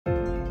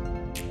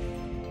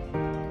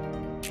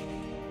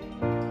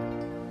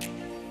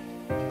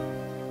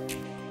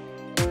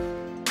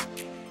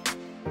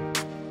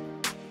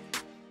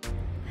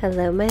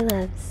Hello my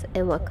loves,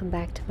 and welcome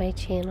back to my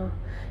channel.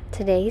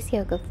 Today's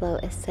yoga flow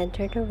is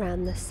centered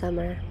around the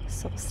summer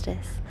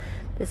solstice.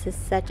 This is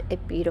such a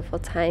beautiful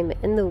time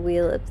in the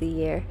wheel of the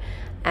year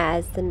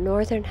as the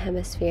northern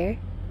hemisphere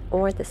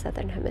or the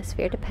southern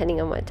hemisphere,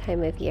 depending on what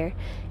time of year,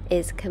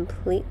 is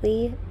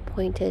completely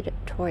pointed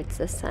towards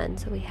the sun.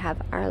 So we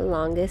have our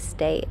longest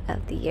day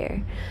of the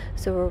year.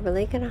 So we're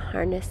really going to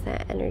harness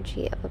that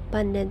energy of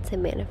abundance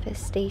and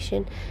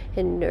manifestation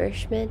and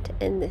nourishment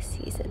in this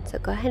season. So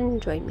go ahead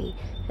and join me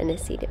in a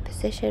seated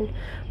position.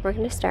 We're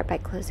going to start by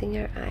closing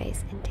our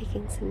eyes and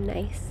taking some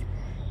nice,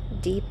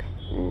 deep,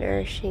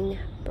 nourishing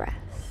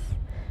breaths.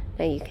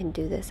 Now you can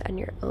do this on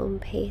your own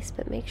pace,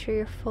 but make sure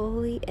you're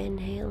fully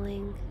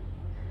inhaling,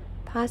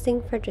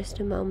 pausing for just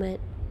a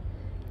moment,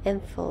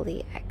 and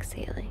fully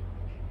exhaling.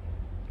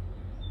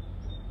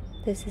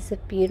 This is a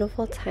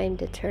beautiful time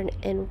to turn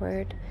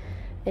inward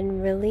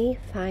and really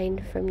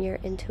find from your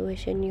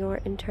intuition, your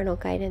internal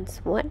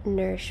guidance, what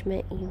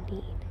nourishment you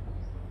need.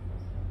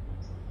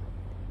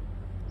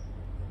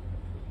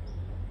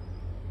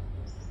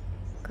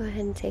 Go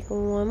ahead and take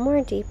one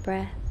more deep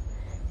breath,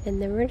 and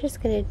then we're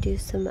just going to do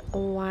some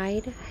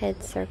wide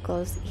head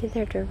circles,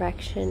 either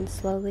direction,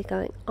 slowly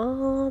going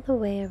all the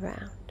way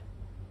around.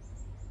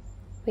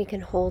 We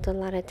can hold a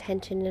lot of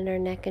tension in our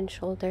neck and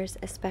shoulders,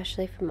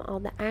 especially from all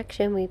the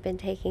action we've been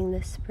taking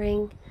this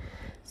spring.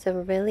 So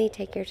really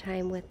take your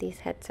time with these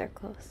head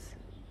circles.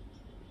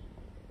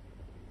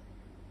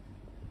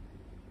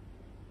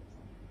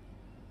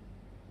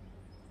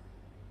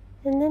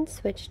 And then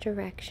switch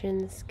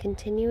directions,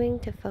 continuing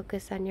to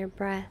focus on your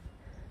breath,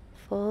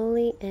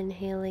 fully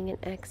inhaling and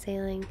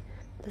exhaling.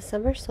 The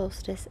summer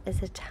solstice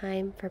is a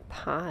time for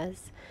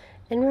pause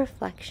and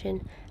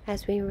reflection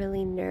as we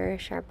really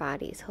nourish our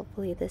bodies.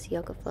 Hopefully this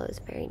yoga flow is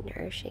very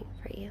nourishing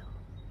for you.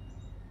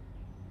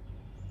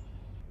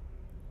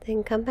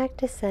 Then come back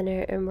to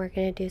center, and we're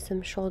going to do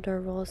some shoulder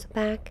rolls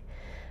back.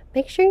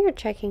 Make sure you're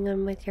checking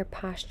in with your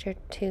posture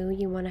too.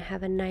 You want to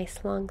have a nice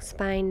long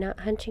spine,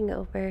 not hunching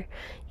over.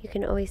 You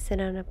can always sit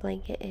on a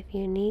blanket if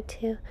you need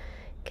to.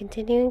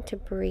 Continuing to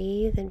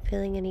breathe and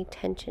feeling any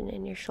tension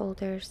in your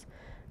shoulders.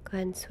 Go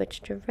ahead and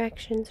switch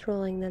directions,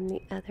 rolling them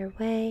the other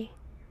way.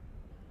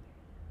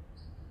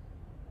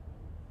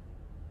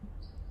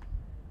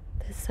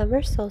 The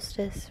summer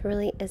solstice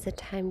really is a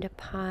time to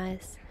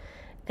pause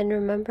and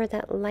remember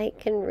that light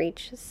can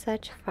reach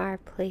such far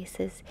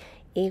places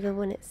even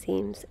when it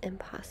seems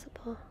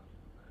impossible.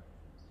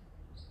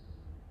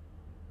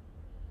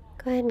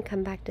 Go ahead and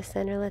come back to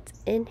center.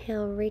 Let's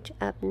inhale, reach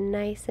up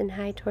nice and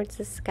high towards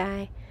the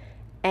sky.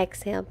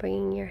 Exhale,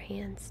 bringing your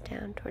hands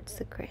down towards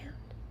the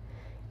ground.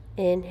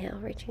 Inhale,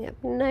 reaching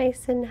up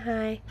nice and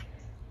high.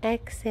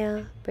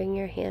 Exhale, bring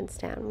your hands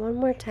down. One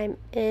more time.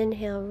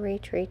 Inhale,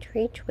 reach, reach,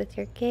 reach with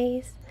your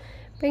gaze.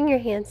 Bring your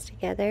hands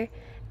together.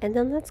 And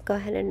then let's go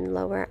ahead and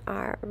lower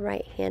our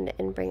right hand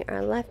and bring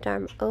our left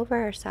arm over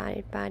our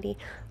side body,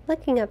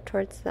 looking up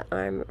towards the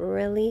arm,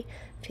 really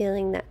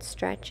feeling that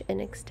stretch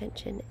and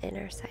extension in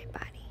our side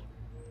body.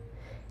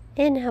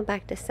 Inhale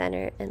back to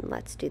center, and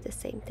let's do the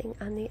same thing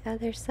on the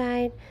other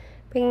side.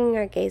 Bringing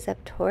our gaze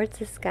up towards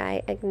the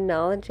sky,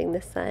 acknowledging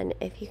the sun.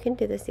 If you can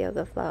do this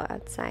yoga flow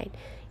outside,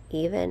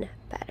 even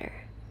better.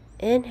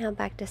 Inhale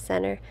back to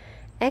center.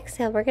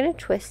 Exhale, we're going to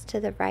twist to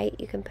the right.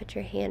 You can put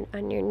your hand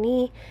on your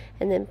knee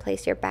and then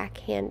place your back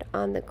hand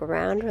on the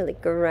ground, really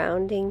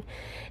grounding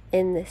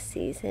in this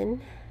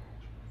season.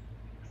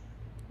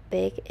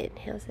 Big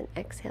inhales and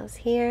exhales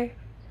here.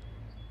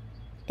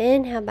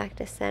 Inhale back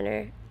to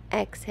center.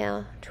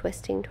 Exhale,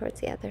 twisting towards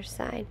the other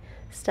side.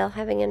 Still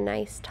having a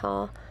nice,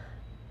 tall,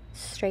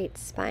 straight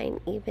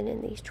spine even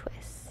in these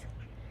twists.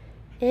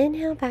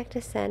 Inhale back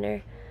to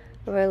center.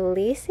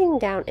 Releasing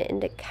down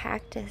into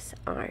cactus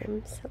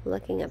arms,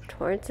 looking up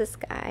towards the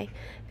sky,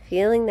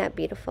 feeling that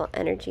beautiful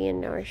energy and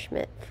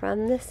nourishment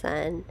from the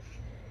sun.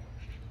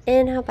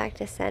 Inhale back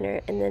to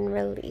center, and then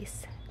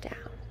release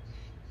down.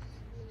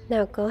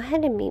 Now go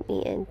ahead and meet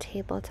me in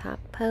tabletop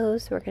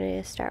pose. We're going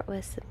to start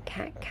with some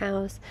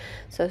cat-cows.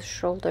 So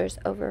shoulders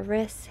over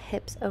wrists,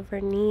 hips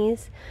over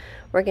knees.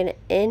 We're going to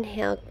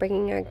inhale,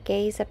 bringing our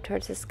gaze up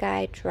towards the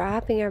sky,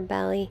 dropping our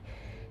belly.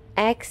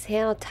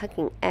 Exhale,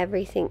 tucking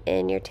everything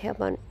in, your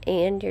tailbone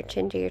and your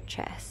chin to your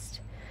chest.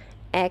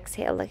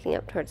 Exhale, looking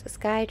up towards the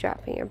sky,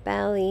 dropping your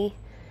belly.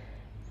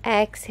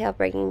 Exhale,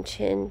 bringing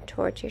chin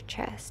towards your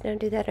chest. Now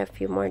do that a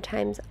few more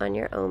times on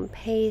your own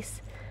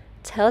pace,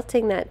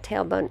 tilting that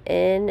tailbone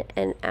in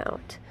and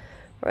out,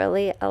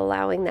 really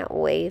allowing that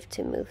wave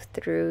to move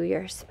through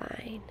your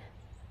spine.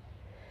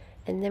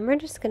 And then we're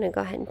just going to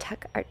go ahead and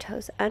tuck our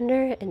toes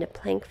under into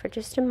plank for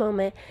just a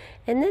moment,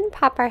 and then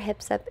pop our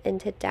hips up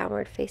into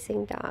downward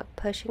facing dog,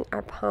 pushing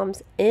our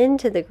palms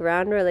into the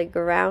ground, really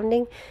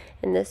grounding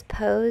in this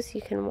pose.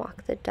 You can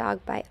walk the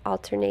dog by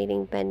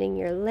alternating, bending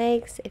your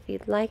legs if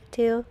you'd like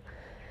to.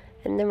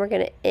 And then we're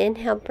going to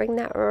inhale, bring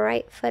that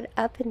right foot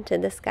up into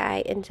the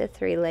sky into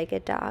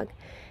three-legged dog,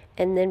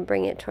 and then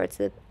bring it towards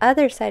the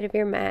other side of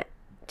your mat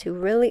to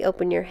really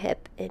open your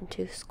hip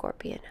into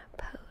scorpion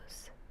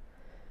pose.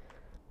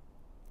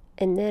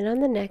 And then on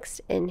the next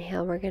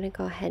inhale, we're going to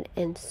go ahead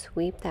and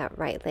sweep that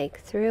right leg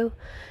through.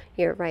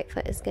 Your right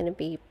foot is going to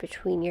be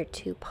between your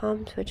two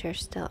palms, which are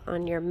still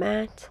on your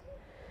mat.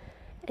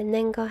 And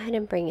then go ahead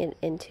and bring it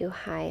into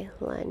high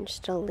lunge,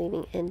 still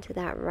leaning into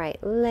that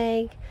right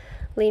leg,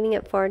 leaning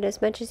it forward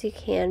as much as you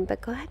can,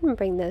 but go ahead and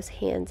bring those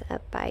hands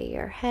up by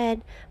your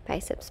head,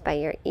 biceps by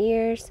your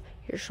ears.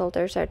 Your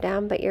shoulders are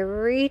down, but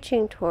you're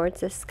reaching towards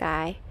the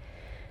sky.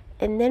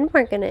 And then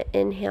we're going to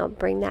inhale,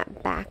 bring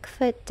that back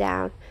foot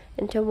down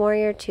into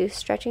warrior two,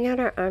 stretching out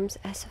our arms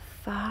as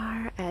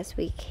far as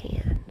we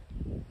can.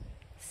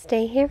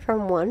 Stay here for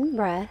one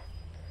breath.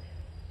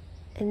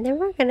 And then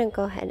we're going to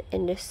go ahead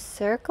and just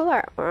circle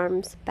our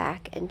arms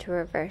back into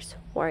reverse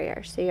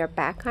warrior. So your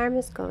back arm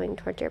is going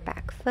towards your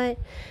back foot,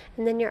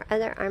 and then your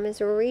other arm is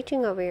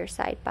reaching over your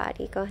side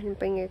body. Go ahead and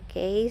bring your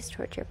gaze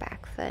towards your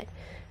back foot,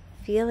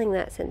 feeling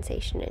that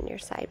sensation in your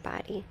side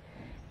body.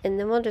 And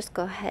then we'll just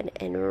go ahead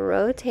and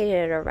rotate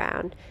it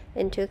around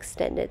into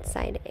extended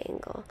side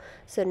angle.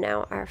 So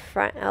now our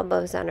front elbow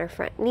is on our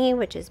front knee,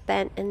 which is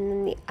bent, and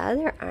then the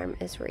other arm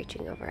is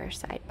reaching over our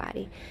side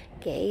body.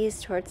 Gaze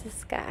towards the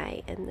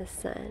sky and the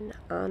sun,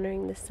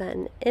 honoring the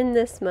sun in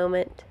this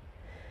moment.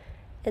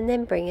 And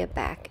then bring it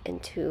back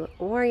into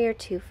warrior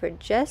two for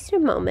just a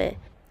moment.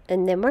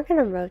 And then we're going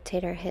to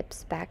rotate our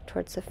hips back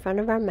towards the front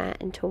of our mat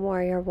into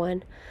warrior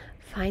one.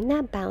 Find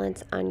that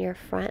balance on your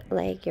front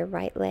leg, your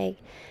right leg.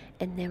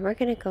 And then we're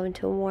going to go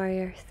into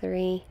warrior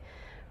three,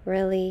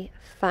 really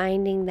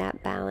finding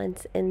that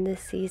balance in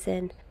this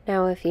season.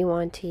 Now, if you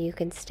want to, you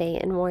can stay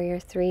in warrior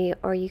three,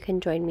 or you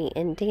can join me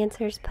in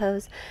dancer's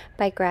pose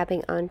by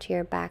grabbing onto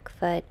your back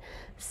foot,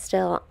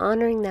 still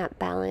honoring that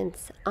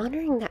balance,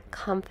 honoring that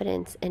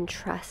confidence and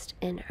trust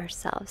in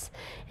ourselves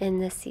in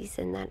this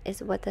season. That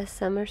is what the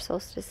summer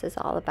solstice is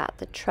all about,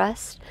 the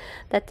trust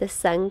that the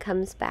sun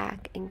comes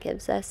back and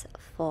gives us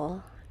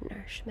full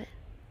nourishment.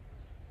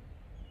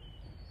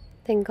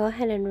 Then go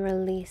ahead and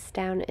release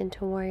down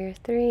into warrior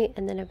three,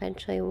 and then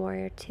eventually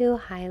warrior two,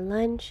 high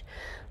lunge.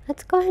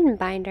 Let's go ahead and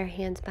bind our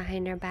hands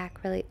behind our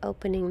back, really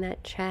opening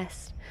that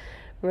chest,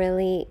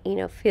 really,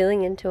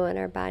 feeling into what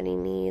our body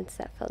needs.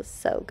 That feels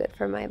so good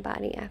for my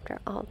body after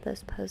all of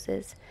those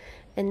poses.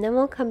 And then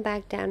we'll come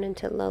back down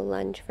into low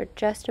lunge for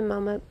just a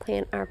moment,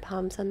 plant our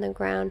palms on the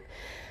ground,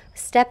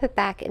 step it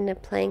back into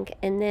plank,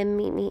 and then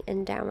meet me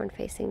in downward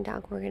facing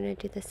dog. We're going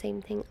to do the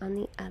same thing on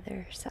the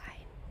other side.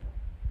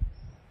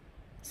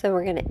 So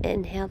we're going to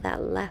inhale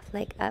that left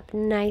leg up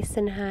nice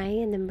and high,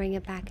 and then bring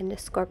it back into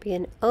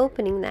scorpion,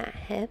 opening that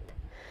hip,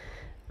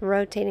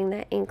 rotating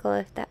that ankle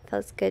if that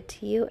feels good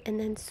to you, and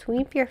then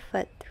sweep your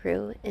foot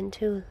through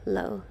into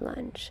low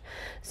lunge.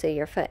 So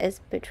your foot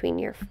is between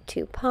your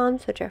two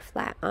palms, which are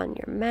flat on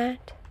your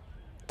mat.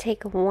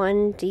 Take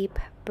one deep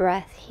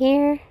breath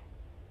here.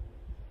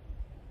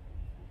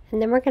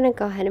 And then we're going to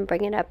go ahead and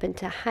bring it up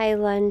into high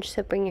lunge.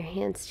 So bring your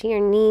hands to your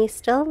knees,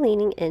 still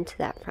leaning into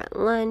that front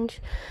lunge.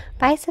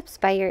 Biceps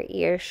by your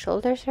ears,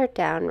 shoulders are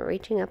down,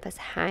 reaching up as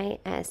high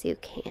as you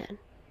can.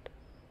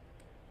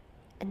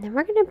 And then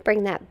we're going to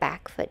bring that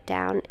back foot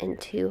down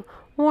into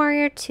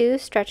warrior two,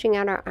 stretching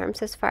out our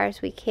arms as far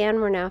as we can.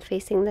 We're now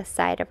facing the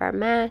side of our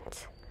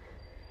mat.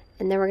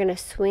 And then we're going to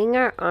swing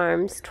our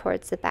arms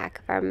towards the back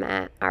of our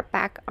mat, our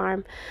back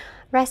arm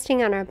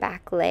resting on our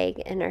back leg,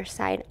 and our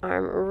side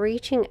arm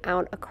reaching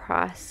out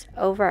across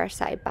over our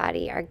side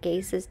body. Our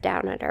gaze is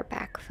down at our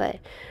back foot,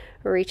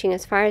 reaching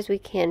as far as we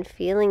can,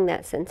 feeling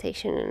that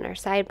sensation in our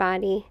side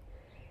body.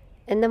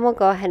 And then we'll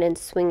go ahead and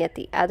swing it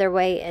the other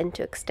way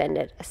into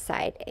extended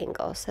side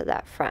angle. So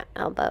that front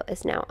elbow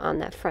is now on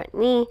that front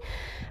knee,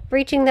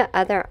 reaching the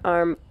other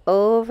arm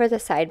over the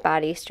side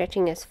body,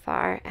 stretching as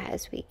far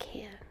as we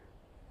can.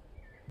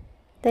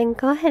 Then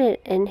go ahead and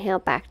inhale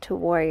back to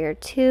warrior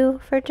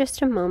two for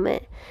just a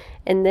moment.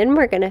 And then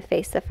we're going to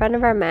face the front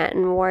of our mat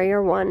in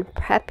warrior one,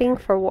 prepping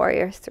for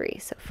warrior three.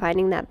 So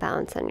finding that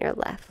balance on your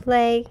left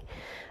leg,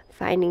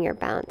 finding your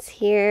balance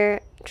here,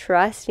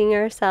 trusting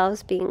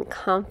ourselves, being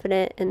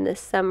confident in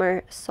this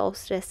summer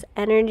solstice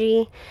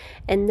energy.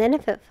 And then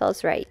if it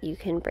feels right, you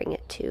can bring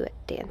it to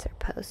dancer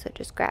pose. So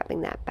just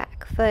grabbing that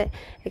back foot,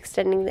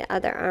 extending the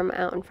other arm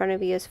out in front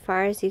of you as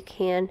far as you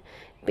can,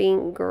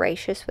 being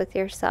gracious with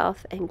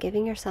yourself and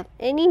giving yourself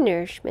any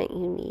nourishment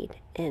you need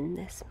in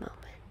this moment.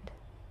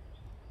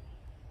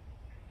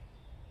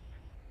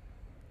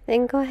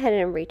 Then go ahead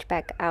and reach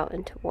back out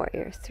into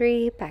warrior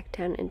three, back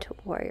down into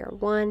warrior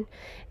one,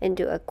 and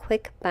do a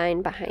quick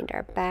bind behind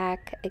our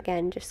back.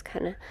 Again, just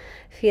kind of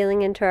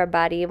feeling into our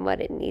body and what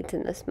it needs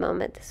in this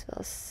moment. This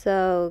feels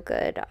so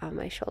good on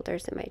my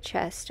shoulders and my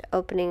chest,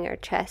 opening our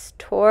chest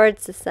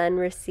towards the sun,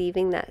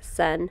 receiving that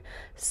sun,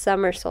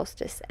 summer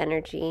solstice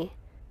energy.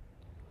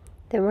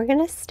 Then we're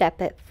going to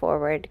step it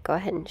forward. Go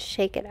ahead and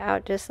shake it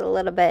out just a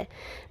little bit.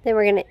 Then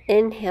we're going to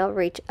inhale,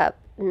 reach up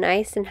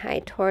nice and high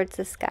towards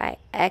the sky.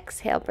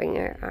 Exhale, bring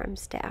your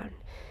arms down.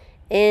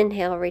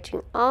 Inhale,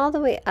 reaching all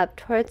the way up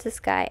towards the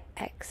sky.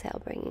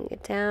 Exhale, bringing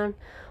it down.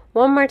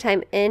 One more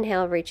time.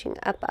 Inhale, reaching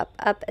up, up,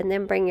 up, and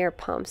then bring your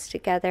palms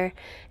together.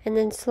 And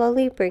then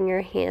slowly bring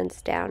your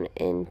hands down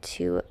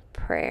into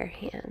prayer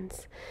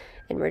hands.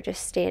 And we're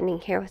just standing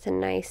here with a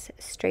nice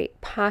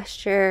straight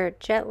posture,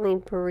 gently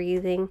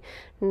breathing,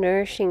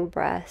 nourishing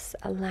breaths,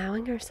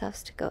 allowing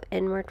ourselves to go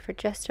inward for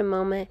just a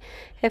moment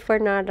if we're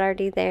not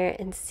already there,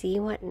 and see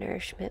what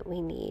nourishment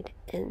we need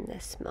in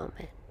this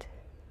moment.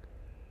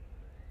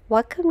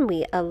 What can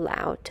we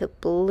allow to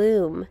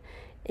bloom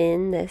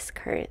in this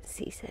current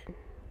season?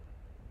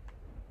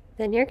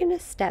 Then you're going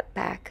to step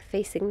back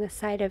facing the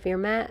side of your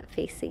mat,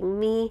 facing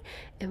me,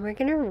 and we're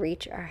going to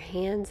reach our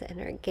hands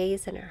and our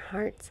gaze and our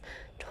hearts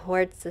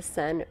towards the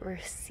sun,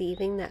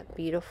 receiving that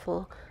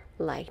beautiful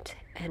light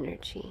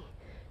energy.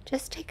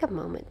 Just take a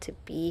moment to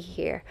be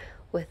here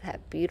with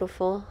that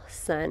beautiful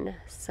sun,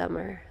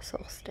 summer,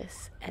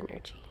 solstice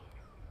energy.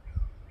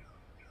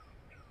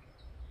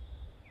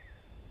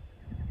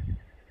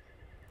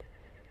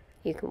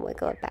 You can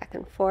wiggle it back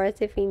and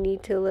forth if you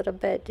need to a little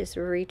bit. Just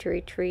reach,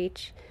 reach,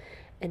 reach.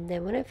 And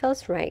then when it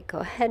feels right, go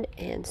ahead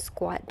and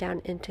squat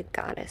down into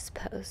goddess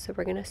pose. So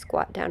we're going to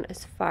squat down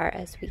as far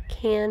as we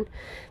can.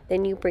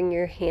 Then you bring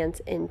your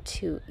hands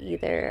into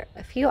either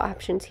a few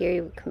options here.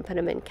 You can put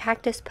them in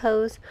cactus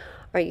pose,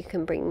 or you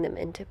can bring them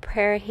into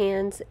prayer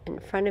hands in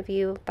front of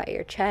you by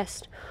your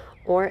chest,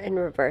 or in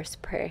reverse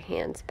prayer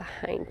hands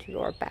behind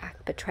your back.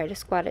 But try to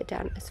squat it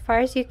down as far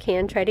as you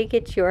can. Try to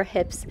get your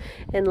hips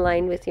in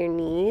line with your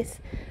knees,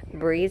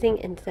 breathing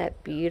into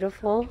that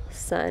beautiful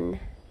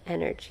sun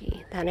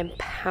energy, that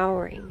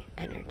empowering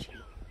energy.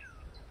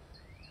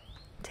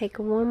 Take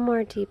one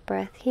more deep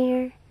breath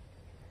here.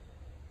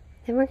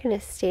 Then we're going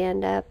to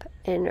stand up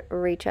and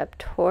reach up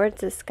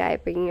towards the sky,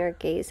 bringing our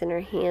gaze in our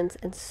hands,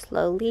 and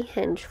slowly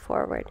hinge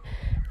forward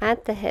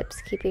at the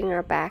hips, keeping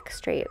our back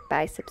straight,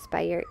 biceps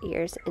by your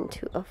ears,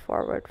 into a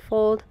forward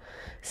fold,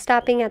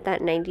 stopping at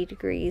that 90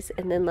 degrees.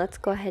 And then let's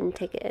go ahead and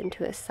take it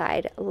into a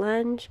side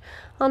lunge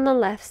on the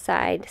left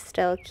side,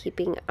 still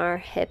keeping our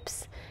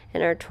hips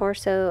and our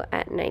torso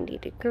at 90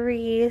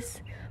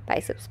 degrees,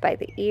 biceps by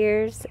the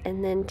ears.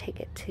 And then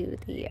take it to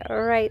the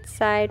right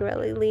side,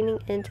 really leaning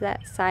into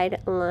that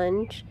side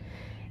lunge,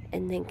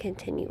 and then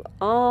continue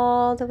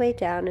all the way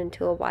down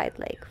into a wide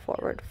leg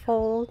forward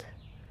fold.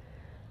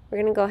 We're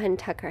going to go ahead and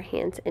tuck our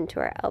hands into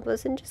our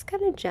elbows and just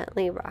kind of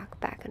gently rock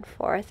back and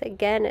forth.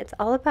 Again, it's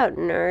all about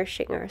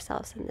nourishing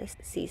ourselves in this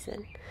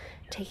season,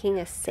 taking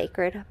a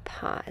sacred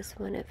pause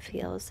when it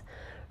feels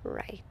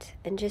right,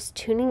 and just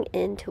tuning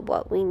into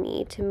what we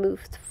need to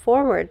move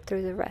forward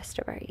through the rest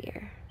of our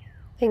year.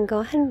 Then go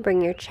ahead and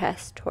bring your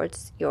chest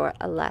towards your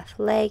left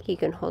leg. You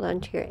can hold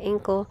onto your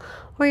ankle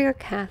or your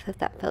calf if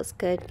that feels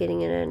good,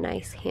 getting in a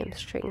nice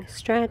hamstring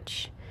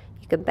stretch.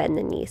 You can bend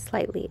the knee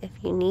slightly if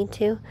you need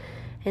to.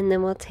 And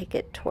then we'll take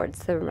it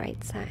towards the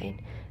right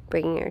side,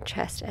 bringing our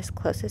chest as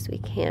close as we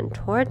can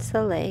towards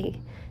the leg,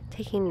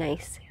 taking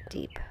nice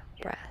deep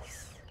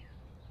breaths.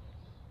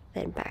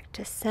 Then back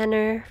to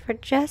center for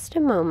just a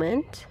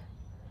moment.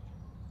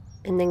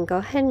 And then go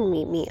ahead and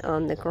meet me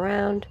on the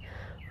ground.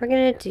 We're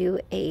going to do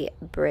a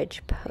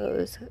bridge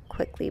pose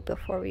quickly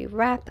before we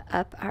wrap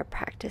up our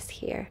practice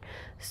here.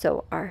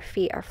 So our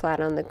feet are flat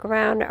on the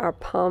ground, our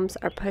palms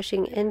are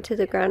pushing into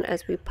the ground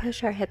as we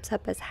push our hips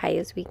up as high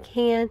as we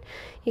can.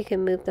 You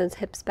can move those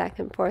hips back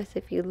and forth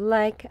if you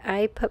like.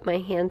 I put my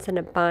hands in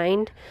a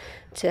bind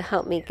to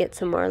help me get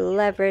some more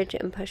leverage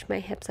and push my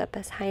hips up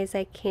as high as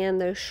I can.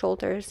 Those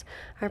shoulders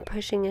are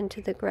pushing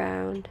into the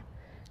ground.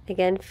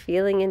 Again,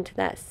 feeling into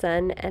that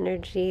sun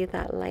energy,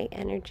 that light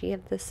energy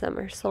of the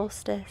summer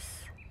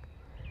solstice.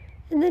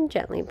 And then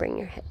gently bring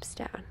your hips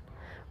down.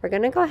 We're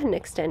going to go ahead and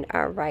extend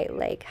our right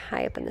leg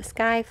high up in the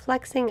sky,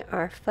 flexing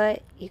our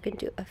foot. You can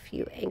do a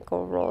few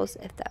ankle rolls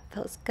if that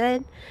feels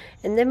good.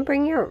 And then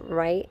bring your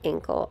right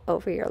ankle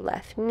over your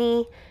left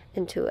knee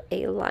into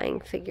a lying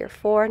figure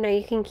 4. Now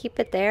you can keep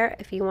it there.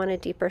 If you want a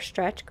deeper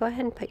stretch, go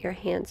ahead and put your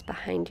hands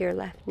behind your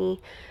left knee,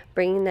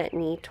 bringing that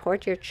knee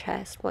towards your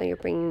chest while you're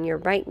bringing your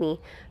right knee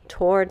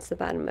towards the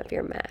bottom of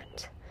your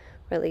mat.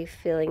 Really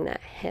feeling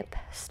that hip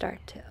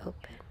start to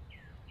open.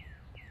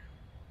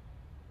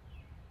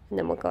 And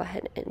then we'll go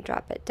ahead and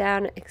drop it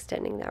down,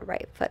 extending that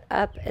right foot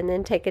up, and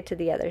then take it to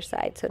the other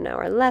side. So now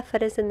our left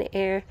foot is in the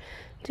air,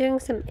 doing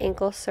some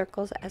ankle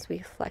circles as we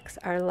flex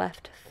our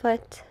left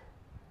foot.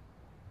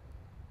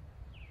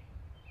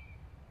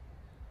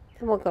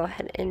 And we'll go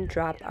ahead and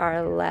drop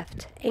our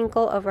left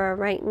ankle over our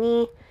right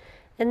knee.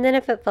 And then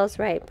if it feels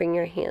right, bring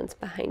your hands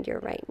behind your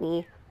right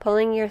knee,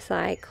 pulling your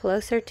thigh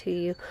closer to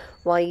you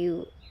while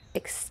you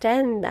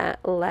extend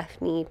that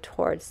left knee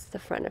towards the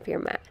front of your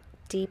mat,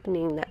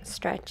 deepening that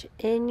stretch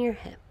in your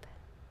hip.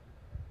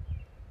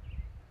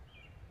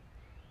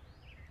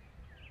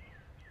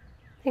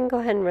 Then go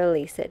ahead and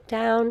release it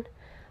down.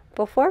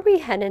 Before we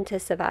head into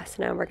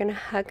Savasana, we're going to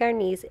hug our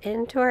knees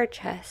into our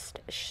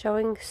chest,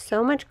 showing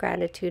so much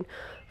gratitude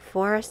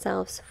for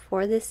ourselves,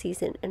 for this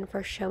season, and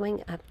for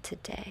showing up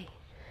today.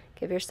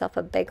 Give yourself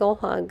a big ol'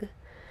 hug,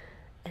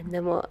 and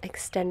then we'll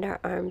extend our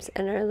arms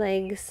and our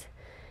legs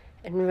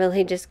and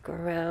really just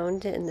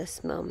ground in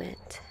this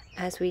moment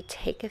as we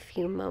take a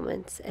few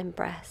moments and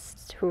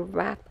breaths to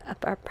wrap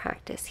up our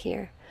practice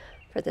here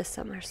for the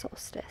summer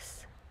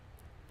solstice.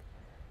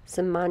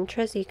 Some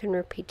mantras you can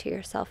repeat to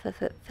yourself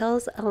if it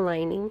feels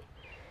aligning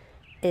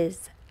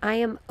is, I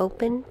am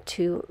open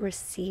to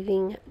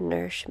receiving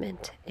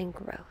nourishment and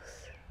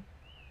growth.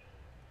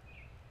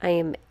 I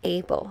am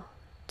able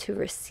to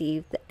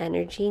receive the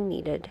energy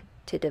needed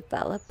to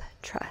develop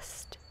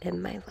trust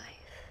in my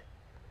life.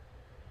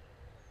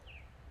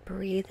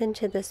 Breathe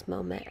into this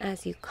moment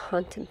as you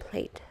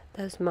contemplate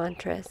those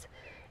mantras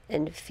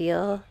and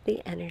feel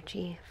the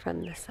energy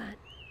from the sun.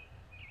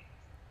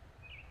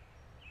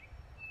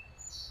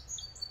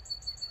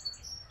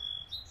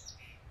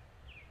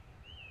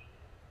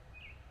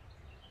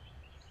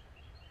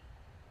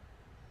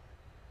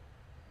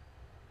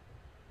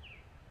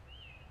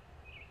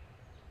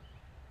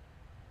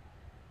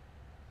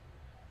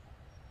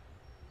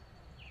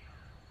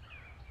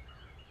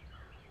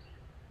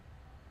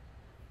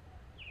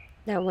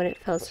 Now when it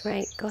feels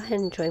right, go ahead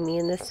and join me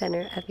in the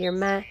center of your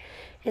mat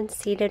in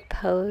seated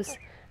pose.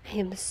 I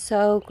am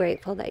so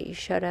grateful that you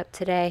showed up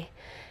today,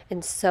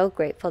 and so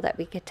grateful that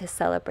we get to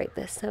celebrate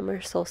this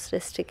summer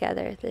solstice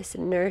together, this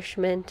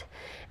nourishment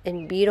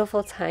and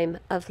beautiful time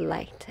of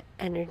light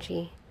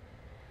energy.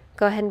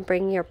 Go ahead and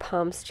bring your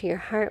palms to your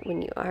heart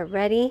when you are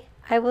ready.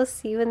 I will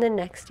see you in the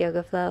next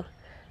yoga flow.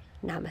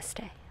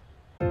 Namaste.